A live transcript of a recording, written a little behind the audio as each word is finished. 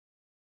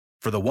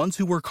For the ones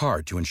who work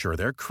hard to ensure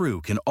their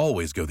crew can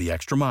always go the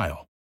extra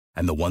mile,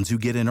 and the ones who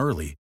get in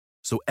early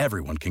so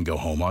everyone can go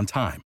home on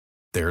time,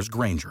 there's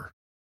Grainger,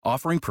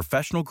 offering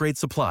professional-grade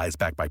supplies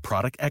backed by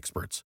product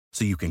experts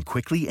so you can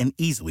quickly and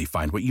easily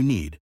find what you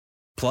need.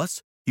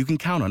 Plus, you can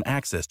count on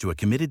access to a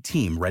committed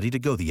team ready to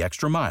go the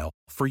extra mile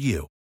for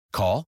you.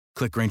 Call,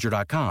 click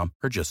Grainger.com,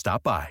 or just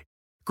stop by.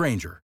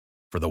 Grainger,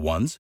 for the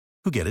ones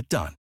who get it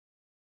done.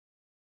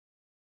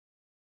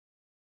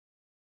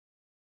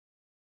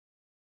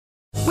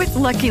 With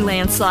Lucky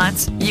Land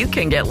Slots, you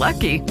can get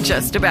lucky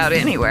just about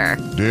anywhere.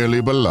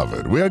 Dearly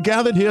beloved, we are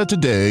gathered here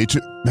today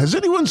to... Has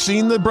anyone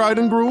seen the bride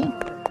and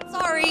groom?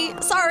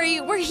 Sorry,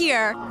 we're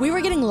here. We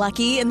were getting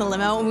lucky in the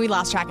limo and we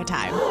lost track of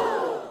time.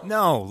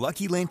 No,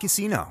 Lucky Land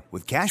Casino,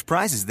 with cash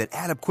prizes that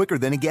add up quicker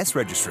than a guest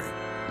registry.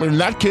 In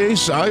that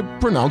case, I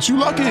pronounce you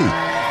lucky.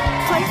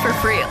 Play for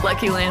free at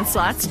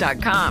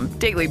LuckyLandSlots.com.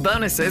 Daily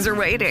bonuses are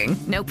waiting.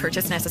 No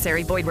purchase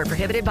necessary. Void where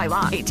prohibited by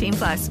law.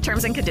 18+.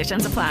 Terms and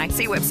conditions apply.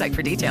 See website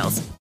for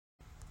details.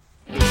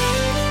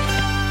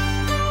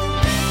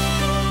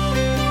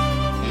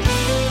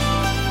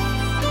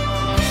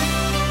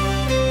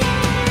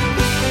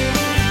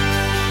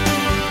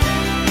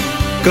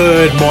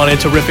 Good morning,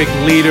 terrific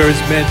leaders,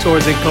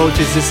 mentors, and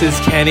coaches. This is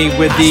Kenny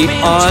with the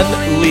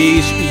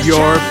Unleash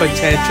Your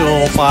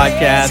Potential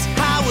podcast.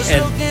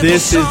 And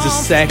this is the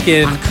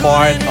second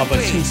part of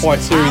a two-part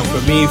series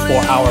for me for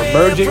our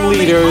emerging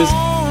leaders,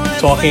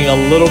 talking a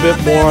little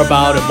bit more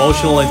about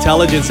emotional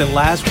intelligence. And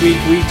last week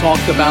we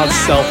talked about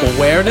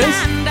self-awareness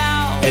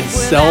and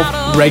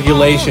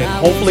self-regulation.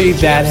 Hopefully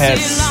that has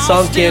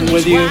sunk in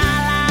with you.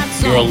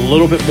 You're a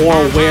little bit more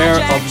aware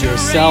of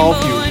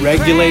yourself. You're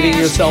regulating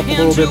yourself a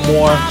little bit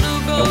more.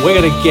 And we're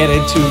going to get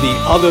into the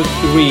other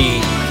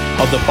three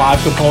of the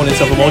 5 components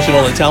of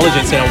emotional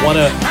intelligence. And I want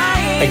to,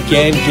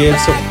 again, give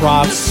some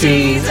props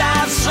to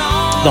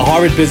the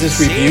Harvard Business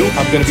Review.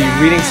 I'm going to be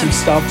reading some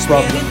stuff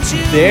from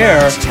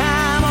their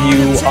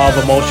view of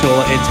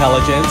emotional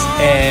intelligence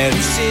and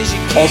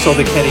also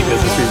the Kenny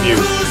Business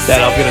Review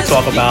that I'm going to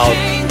talk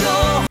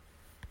about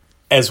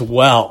as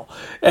well.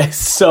 And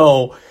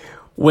so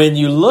when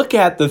you look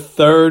at the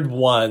third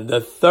one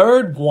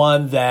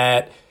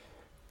that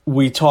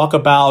we talk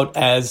about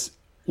as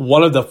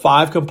one of the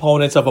 5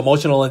 components of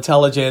emotional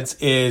intelligence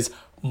is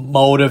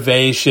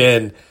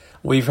motivation.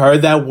 We've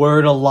heard that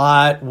word a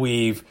lot.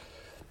 We've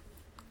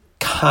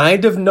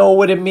kind of know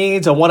what it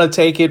means. I want to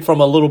take it from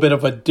a little bit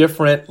of a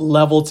different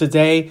level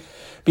today,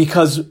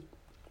 because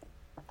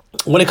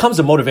when it comes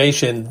to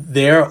motivation,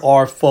 there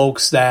are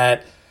folks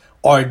that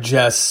are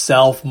just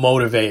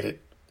self-motivated,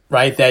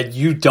 right? That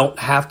you don't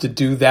have to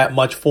do that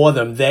much for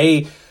them.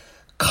 They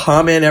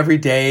come in every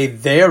day.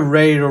 They're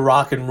ready to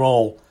rock and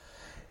roll.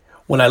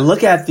 When I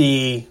look at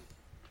the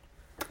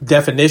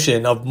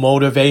definition of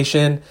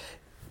motivation,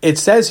 it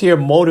says here,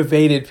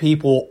 motivated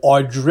people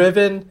are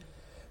driven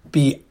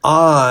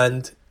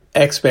beyond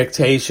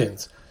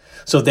expectations.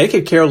 So they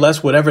could care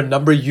less whatever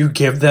number you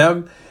give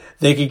them.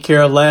 They could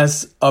care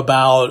less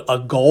about a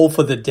goal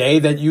for the day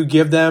that you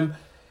give them.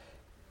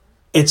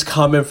 It's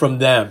coming from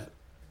them.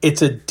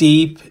 It's a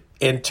deep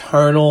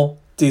internal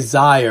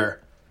desire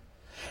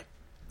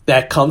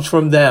that comes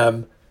from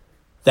them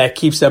that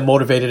keeps them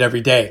motivated every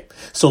day.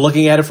 So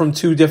looking at it from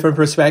 2 different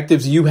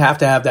perspectives, you have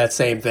to have that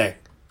same thing.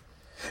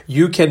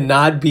 You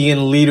cannot be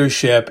in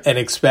leadership and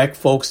expect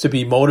folks to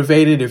be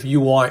motivated if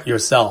you aren't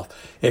yourself.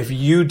 If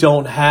you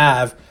don't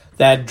have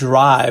that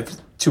drive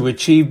to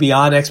achieve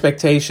beyond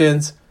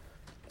expectations,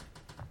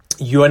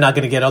 you are not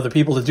going to get other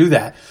people to do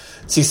that.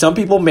 See, some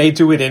people may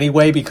do it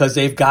anyway because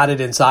they've got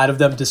it inside of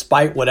them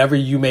despite whatever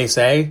you may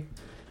say.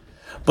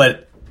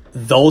 But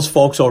those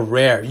folks are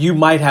rare. You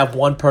might have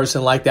one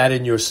person like that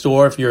in your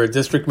store. If you're a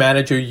district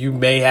manager, you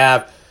may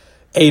have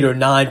 8 or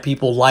 9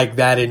 people like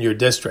that in your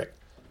district.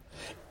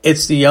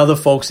 It's the other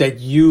folks that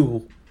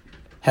you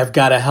have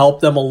got to help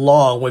them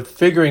along with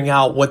figuring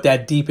out what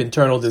that deep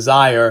internal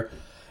desire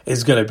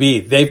is going to be.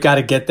 They've got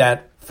to get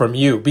that from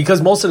you,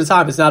 because most of the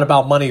time it's not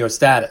about money or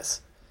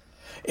status.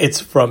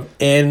 It's from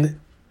in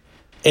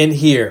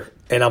here,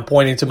 and I'm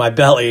pointing to my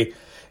belly,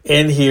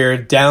 in here,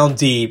 down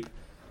deep,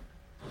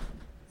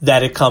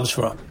 that it comes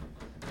from.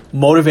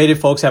 Motivated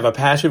folks have a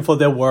passion for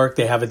their work.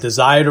 They have a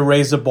desire to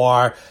raise the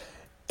bar,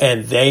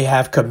 and they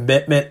have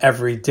commitment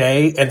every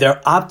day, and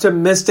they're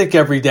optimistic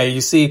every day.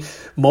 You see,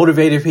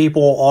 motivated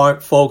people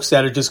aren't folks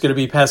that are just going to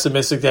be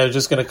pessimistic, that are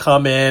just going to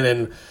come in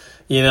and,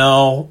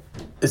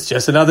 it's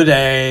just another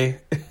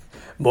day.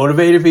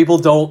 Motivated people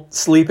don't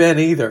sleep in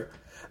either.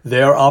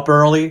 They're up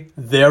early,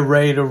 they're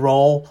ready to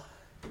roll,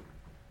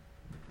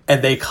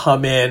 and they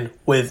come in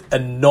with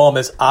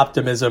enormous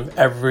optimism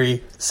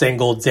every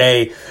single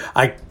day.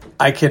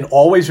 I can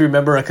always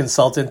remember a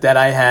consultant that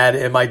I had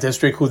in my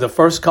district who the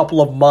first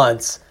couple of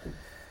months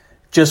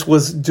just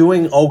was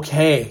doing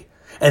okay.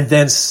 And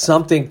then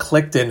something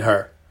clicked in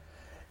her.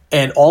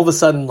 And all of a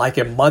sudden, like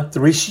in month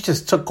 3, she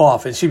just took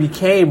off and she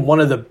became one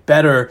of the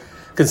better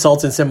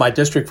consultants in my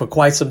district for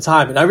quite some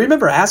time. And I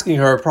remember asking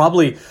her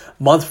probably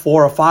month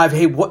 4 or 5,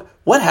 hey,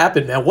 what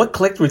happened, man? What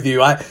clicked with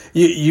you?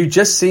 You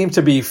just seemed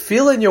to be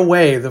feeling your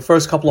way the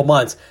first couple of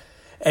months.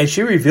 And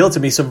she revealed to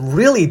me some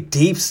really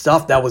deep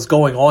stuff that was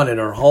going on in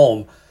her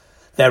home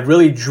that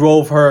really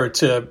drove her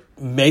to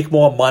make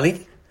more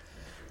money,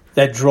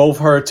 that drove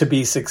her to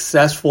be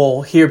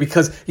successful here.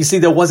 Because, you see,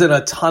 there wasn't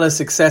a ton of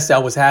success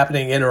that was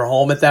happening in her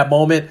home at that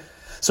moment.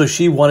 So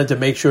she wanted to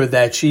make sure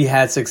that she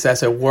had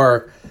success at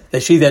work,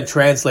 that she then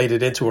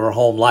translated into her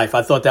home life.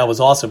 I thought that was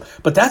awesome.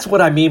 But that's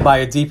what I mean by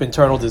a deep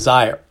internal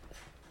desire.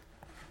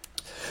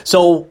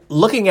 So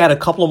looking at a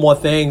couple of more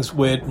things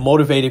with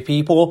motivated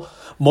people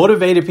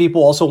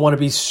also want to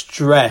be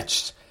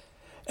stretched.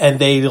 And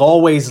they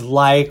always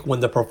like when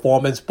the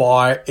performance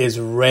bar is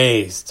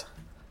raised.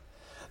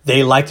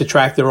 They like to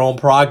track their own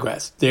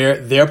progress,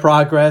 their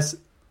progress,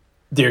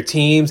 their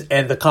teams,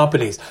 and the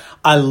companies.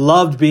 I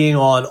loved being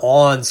on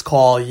On's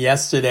call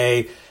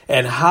yesterday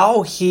and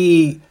how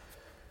he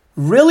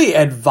really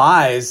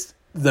advised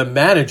the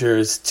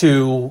managers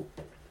to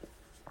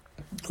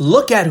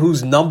look at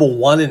who's number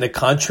one in the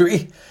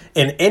country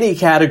in any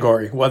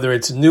category, whether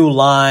it's new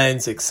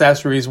lines,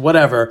 accessories,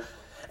 whatever,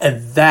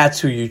 and that's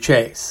who you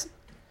chase.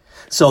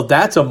 So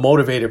that's a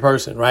motivated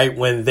person, right?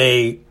 When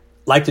they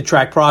like to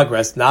track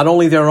progress, not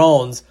only their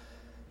own,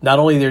 not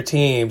only their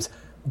teams,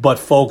 but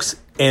folks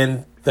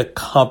in the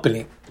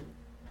company.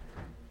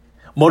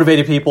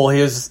 Motivated people,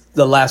 here's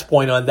the last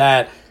point on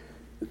that.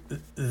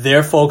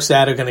 They're folks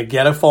that are going to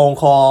get a phone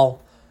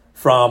call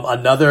from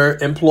another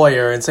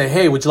employer and say,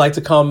 hey, would you like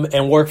to come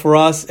and work for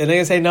us? And they're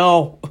going to say,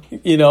 no,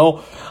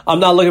 I'm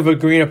not looking for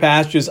greener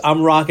pastures.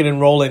 I'm rocking and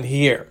rolling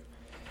here.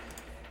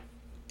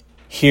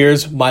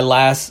 Here's my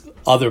last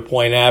other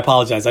point. And I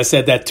apologize. I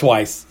said that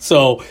twice.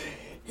 So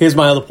here's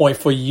my other point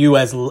for you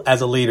as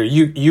a leader.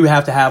 You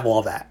have to have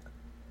all that.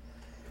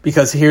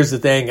 Because here's the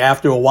thing.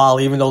 After a while,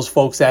 even those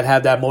folks that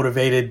have that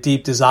motivated,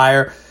 deep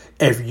desire,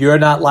 if you're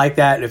not like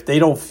that, if they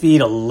don't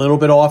feed a little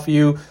bit off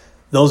you,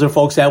 those are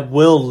folks that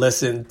will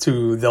listen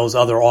to those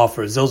other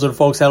offers. Those are the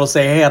folks that will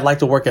say, hey, I'd like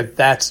to work at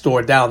that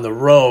store down the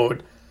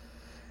road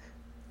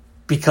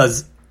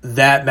because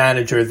that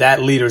manager,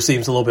 that leader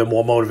seems a little bit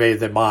more motivated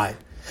than mine.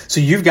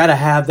 So you've got to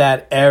have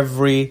that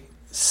every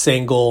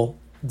single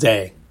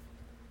day.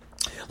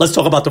 Let's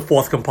talk about the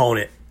fourth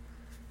component,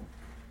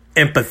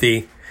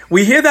 empathy.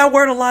 We hear that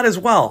word a lot as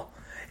well.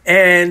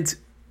 And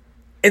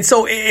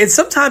so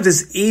sometimes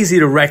it's easy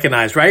to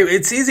recognize, right?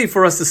 It's easy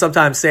for us to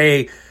sometimes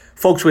say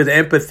folks with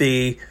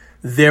empathy,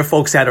 they're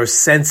folks that are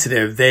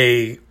sensitive.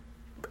 They,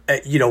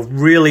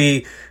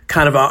 really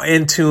kind of are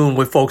in tune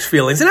with folks'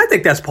 feelings. And I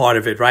think that's part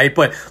of it, right?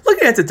 But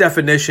looking at the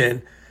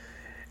definition,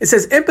 it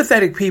says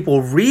empathetic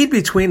people read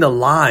between the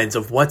lines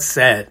of what's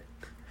said.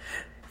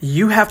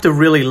 You have to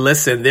really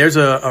listen. There's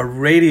a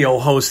radio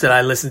host that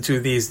I listen to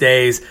these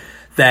days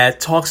that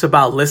talks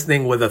about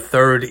listening with a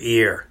third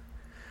ear.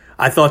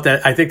 I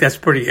think that's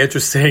pretty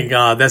interesting.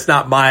 That's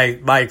not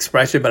my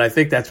expression, but I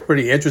think that's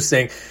pretty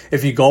interesting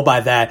if you go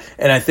by that.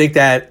 And I think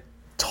that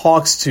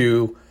talks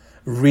to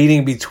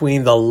reading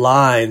between the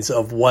lines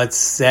of what's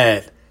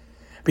said,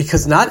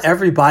 because not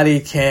everybody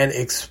can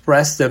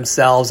express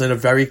themselves in a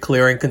very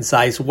clear and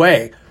concise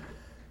way.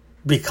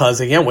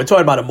 Because again, we're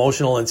talking about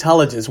emotional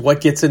intelligence.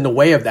 What gets in the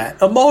way of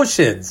that?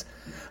 Emotions.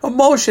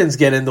 Emotions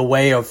get in the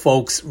way of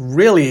folks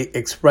really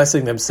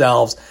expressing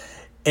themselves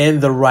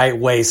in the right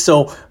way.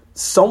 So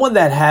someone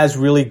that has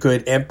really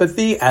good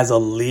empathy as a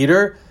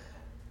leader,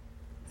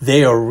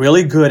 they are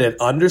really good at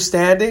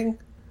understanding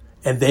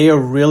and they are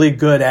really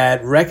good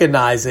at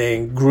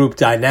recognizing group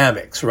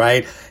dynamics,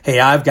 right? Hey,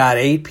 I've got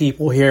 8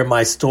 people here in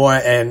my store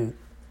and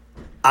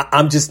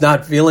I'm just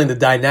not feeling the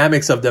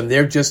dynamics of them.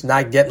 They're just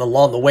not getting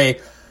along the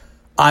way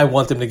I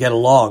want them to get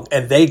along.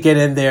 And they get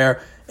in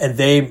there and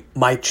they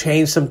might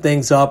change some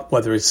things up,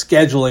 whether it's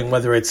scheduling,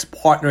 whether it's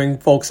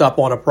partnering folks up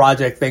on a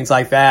project, things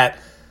like that.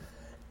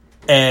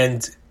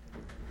 And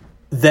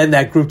then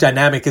that group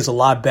dynamic is a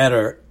lot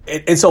better.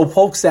 And so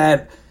folks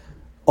that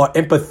are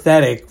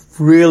empathetic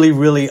really,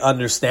 really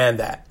understand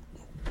that.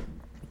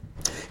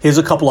 Here's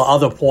a couple of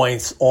other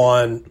points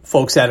on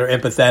folks that are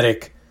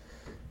empathetic.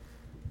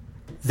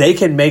 They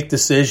can make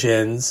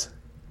decisions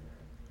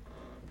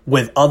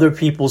with other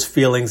people's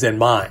feelings in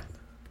mind.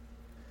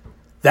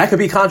 That could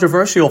be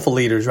controversial for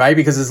leaders, right?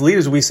 Because as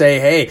leaders, we say,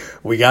 hey,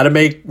 we got to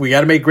make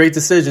great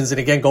decisions. And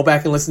again, go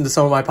back and listen to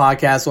some of my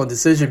podcasts on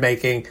decision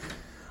making.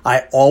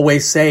 I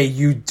always say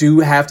you do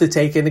have to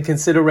take into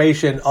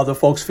consideration other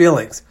folks'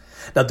 feelings.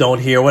 Now, don't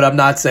hear what I'm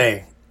not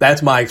saying.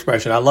 That's my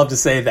expression. I love to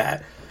say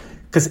that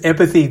because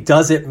empathy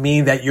doesn't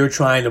mean that you're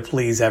trying to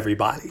please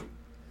everybody.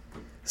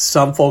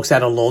 Some folks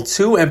that are a little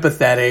too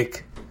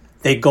empathetic,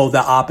 they go the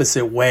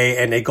opposite way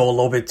and they go a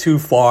little bit too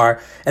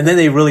far, and then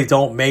they really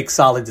don't make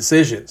solid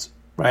decisions,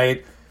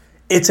 right?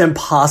 It's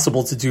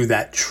impossible to do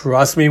that.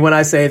 Trust me when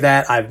I say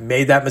that. I've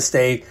made that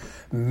mistake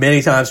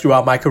many times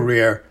throughout my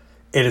career.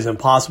 It is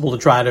impossible to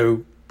try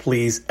to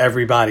please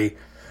everybody.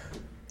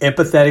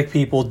 Empathetic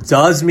people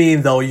does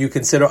mean, though, you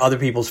consider other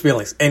people's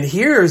feelings. And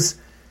here's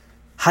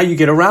how you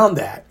get around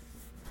that.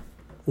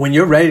 when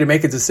you're ready to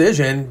make a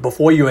decision,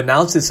 before you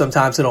announce it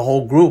sometimes to the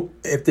whole group,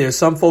 if there's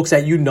some folks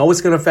that you know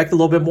it's going to affect a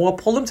little bit more,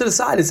 pull them to the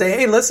side and say,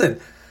 hey, listen,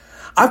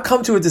 I've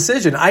come to a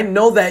decision. I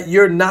know that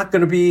you're not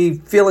going to be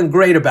feeling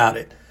great about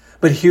it,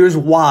 but here's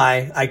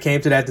why I came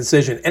to that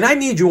decision. And I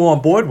need you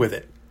on board with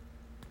it.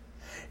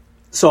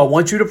 So I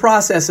want you to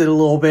process it a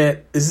little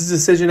bit. This is a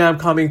decision I'm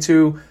coming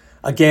to.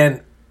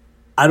 Again,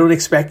 I don't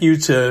expect you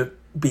to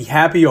be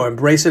happy or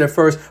embrace it at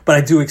first, but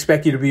I do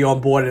expect you to be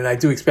on board, and I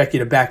do expect you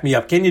to back me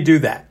up. Can you do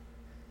that?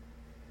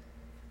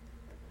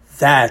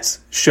 That's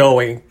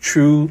showing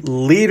true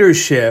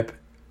leadership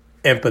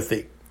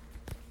empathy.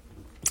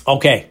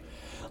 Okay,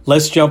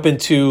 let's jump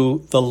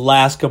into the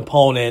last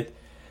component,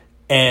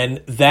 and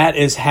that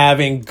is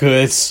having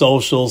good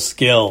social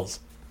skills.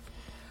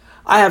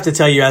 I have to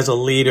tell you, as a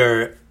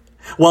leader,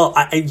 well,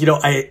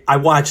 I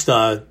watched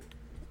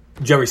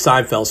Jerry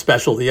Seinfeld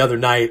special the other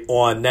night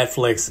on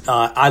Netflix.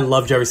 I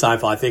love Jerry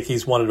Seinfeld. I think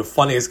he's one of the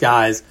funniest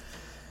guys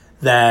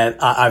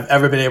that I've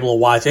ever been able to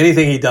watch.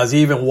 Anything he does,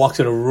 he even walks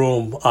in a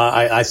room,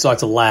 I start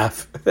to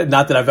laugh.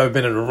 Not that I've ever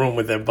been in a room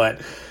with him, but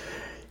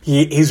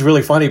he's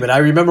really funny. But I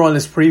remember on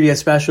this previous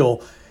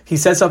special, he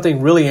said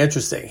something really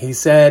interesting. He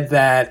said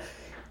that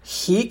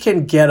he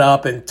can get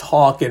up and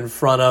talk in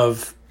front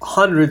of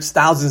hundreds,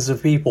 thousands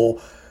of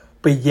people,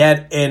 but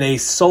yet in a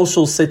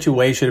social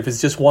situation, if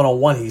it's just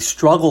one-on-one, he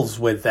struggles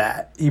with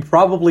that. He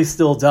probably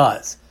still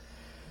does.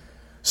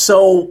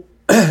 So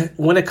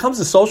when it comes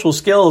to social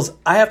skills,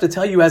 I have to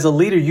tell you, as a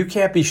leader, you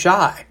can't be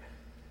shy,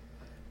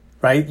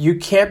 right? You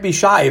can't be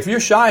shy. If you're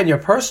shy in your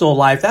personal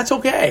life, that's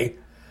okay.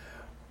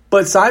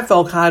 But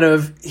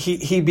Seinfeld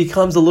he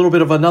becomes a little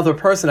bit of another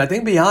person. I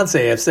think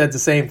Beyonce has said the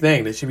same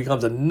thing, that she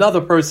becomes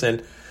another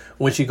person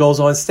when she goes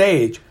on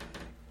stage.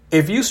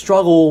 If you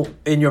struggle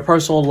in your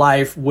personal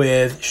life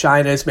with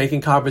shyness,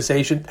 making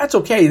conversation, that's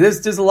okay.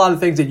 There's a lot of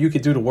things that you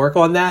can do to work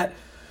on that.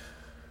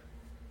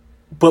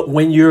 But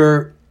when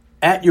you're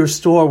at your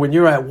store, when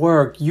you're at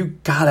work, you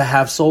got to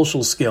have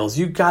social skills.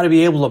 You got to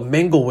be able to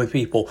mingle with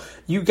people.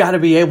 You got to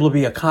be able to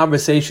be a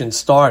conversation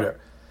starter.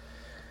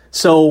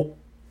 So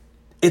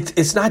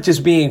it's not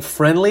just being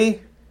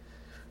friendly.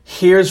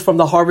 Here's from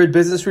the Harvard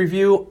Business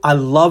Review. I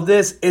love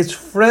this. It's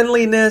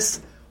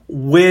friendliness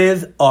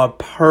with a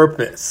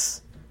purpose.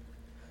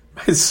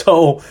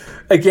 So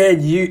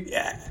again,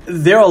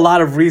 there are a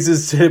lot of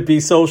reasons to be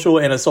social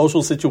in a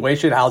social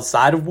situation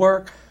outside of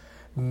work.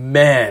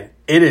 Man,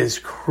 it is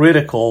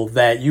critical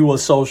that you are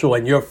social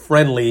and you're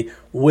friendly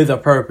with a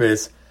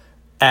purpose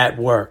at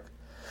work.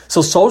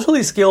 So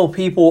socially skilled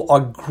people are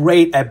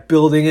great at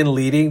building and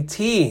leading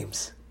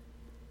teams.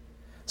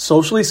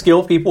 Socially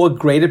skilled people are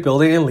great at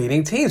building and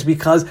leading teams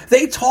because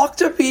they talk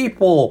to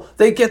people.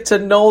 They get to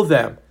know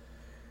them.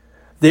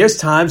 There's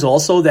times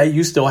also that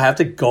you still have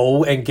to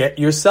go and get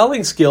your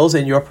selling skills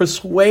and your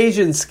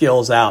persuasion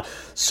skills out.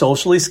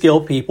 Socially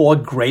skilled people are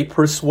great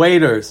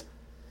persuaders.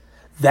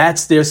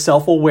 That's their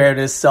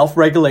self-awareness,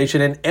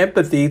 self-regulation, and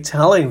empathy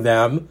telling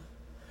them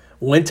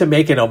when to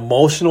make an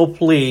emotional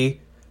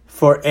plea,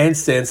 for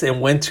instance, and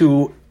when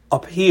to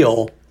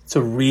appeal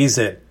to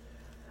reason.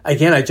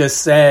 Again, I just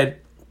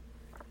said,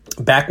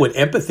 back with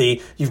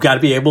empathy, you've got to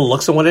be able to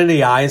look someone in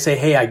the eye and say,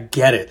 hey, I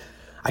get it.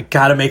 I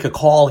got to make a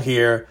call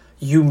here.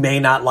 You may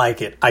not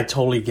like it. I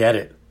totally get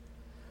it.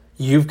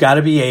 You've got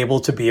to be able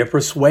to be a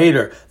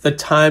persuader. The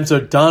times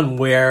are done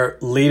where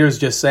leaders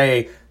just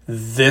say,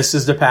 this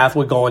is the path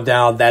we're going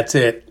down. That's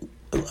it.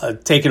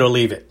 Take it or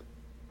leave it.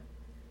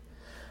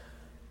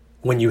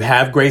 When you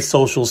have great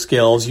social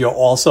skills, you're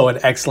also an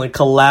excellent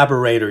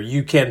collaborator.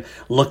 You can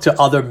look to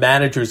other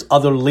managers,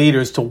 other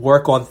leaders to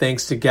work on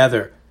things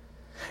together.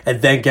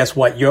 And then guess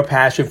what? Your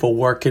passion for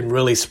work can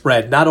really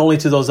spread, not only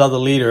to those other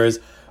leaders,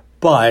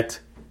 but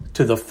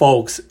to the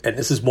folks, and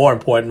this is more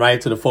important, right,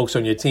 to the folks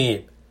on your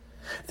team.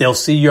 They'll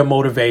see your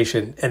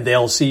motivation, and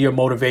they'll see your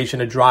motivation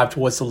to drive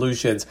towards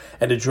solutions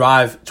and to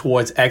drive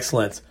towards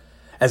excellence.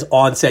 As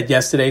On said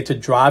yesterday, to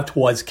drive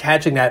towards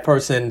catching that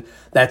person,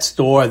 that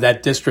store,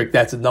 that district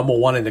that's number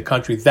one in the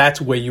country. That's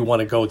where you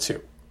want to go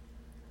to.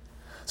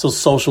 So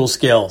social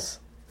skills.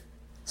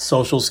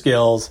 So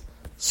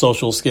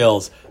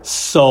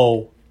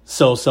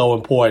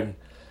important.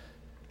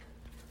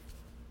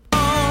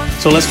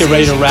 So let's get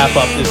ready to wrap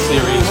up this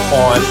series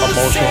on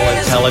emotional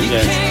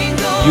intelligence.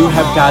 You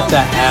have got to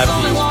have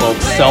these,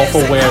 folks.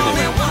 Self-awareness,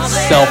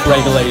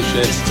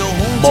 self-regulation,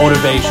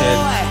 motivation,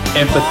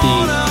 empathy,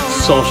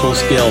 social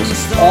skills.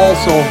 All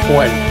so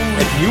important.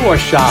 If you are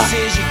shy,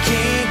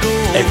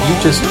 if you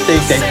just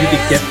think that you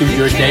can get through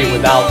your day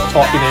without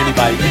talking to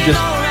anybody, you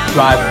just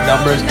drive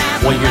numbers,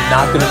 well, you're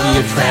not going to be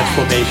a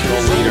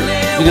transformational leader.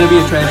 You're going to be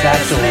a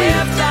transactional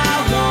leader.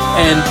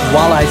 And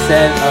while I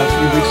said a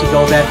few weeks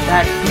ago that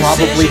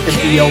probably can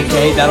be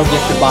okay, that'll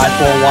get you by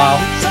for a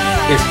while,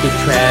 it's the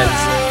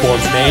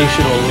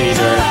transformational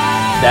leader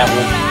that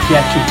will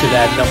get you to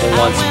that number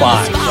one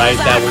spot, right?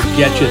 That will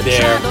get you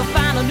there,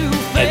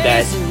 and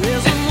that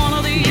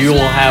you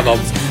will have a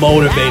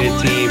motivated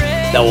team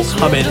that will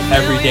come in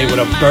every day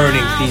with a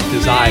burning deep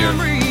desire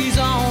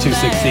to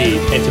succeed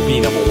and to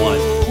be number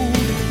one.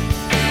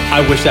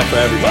 I wish that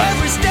for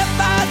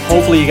everybody.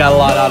 Hopefully you got a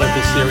lot out of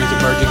this series,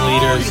 Emerging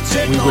Leaders.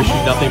 We wish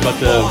you nothing but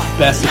the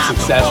best of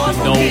success.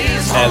 We know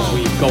as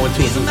we go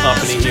into a new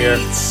company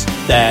here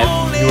that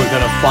you are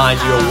going to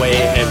find your way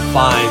and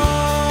find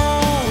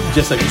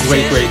just a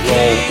great role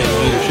in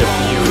leadership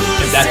for you,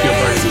 if that's your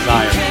burning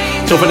desire.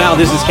 So for now,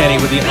 this is Kenny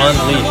with the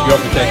Unleash Your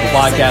Potential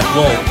podcast.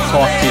 We'll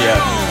talk to you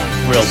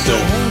real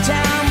soon.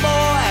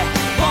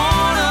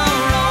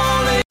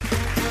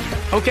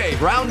 Okay,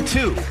 round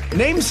 2.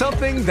 Name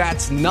something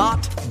that's not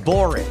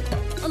boring.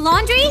 A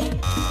laundry?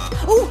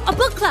 Ooh, a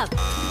book club.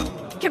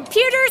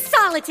 Computer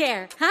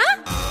solitaire,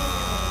 huh?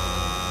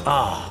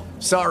 Ah,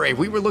 sorry,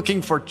 we were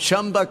looking for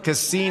Chumba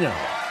Casino.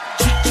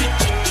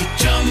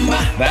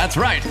 That's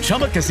right,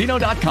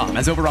 ChumbaCasino.com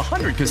has over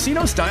 100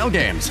 casino-style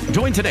games.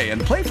 Join today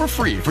and play for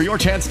free for your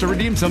chance to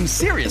redeem some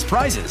serious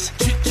prizes.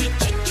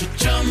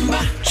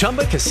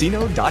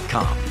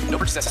 ChumbaCasino.com. No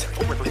purchase necessary.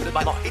 Void where prohibited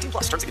by law. 18+.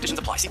 Terms and conditions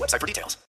apply. See website for details.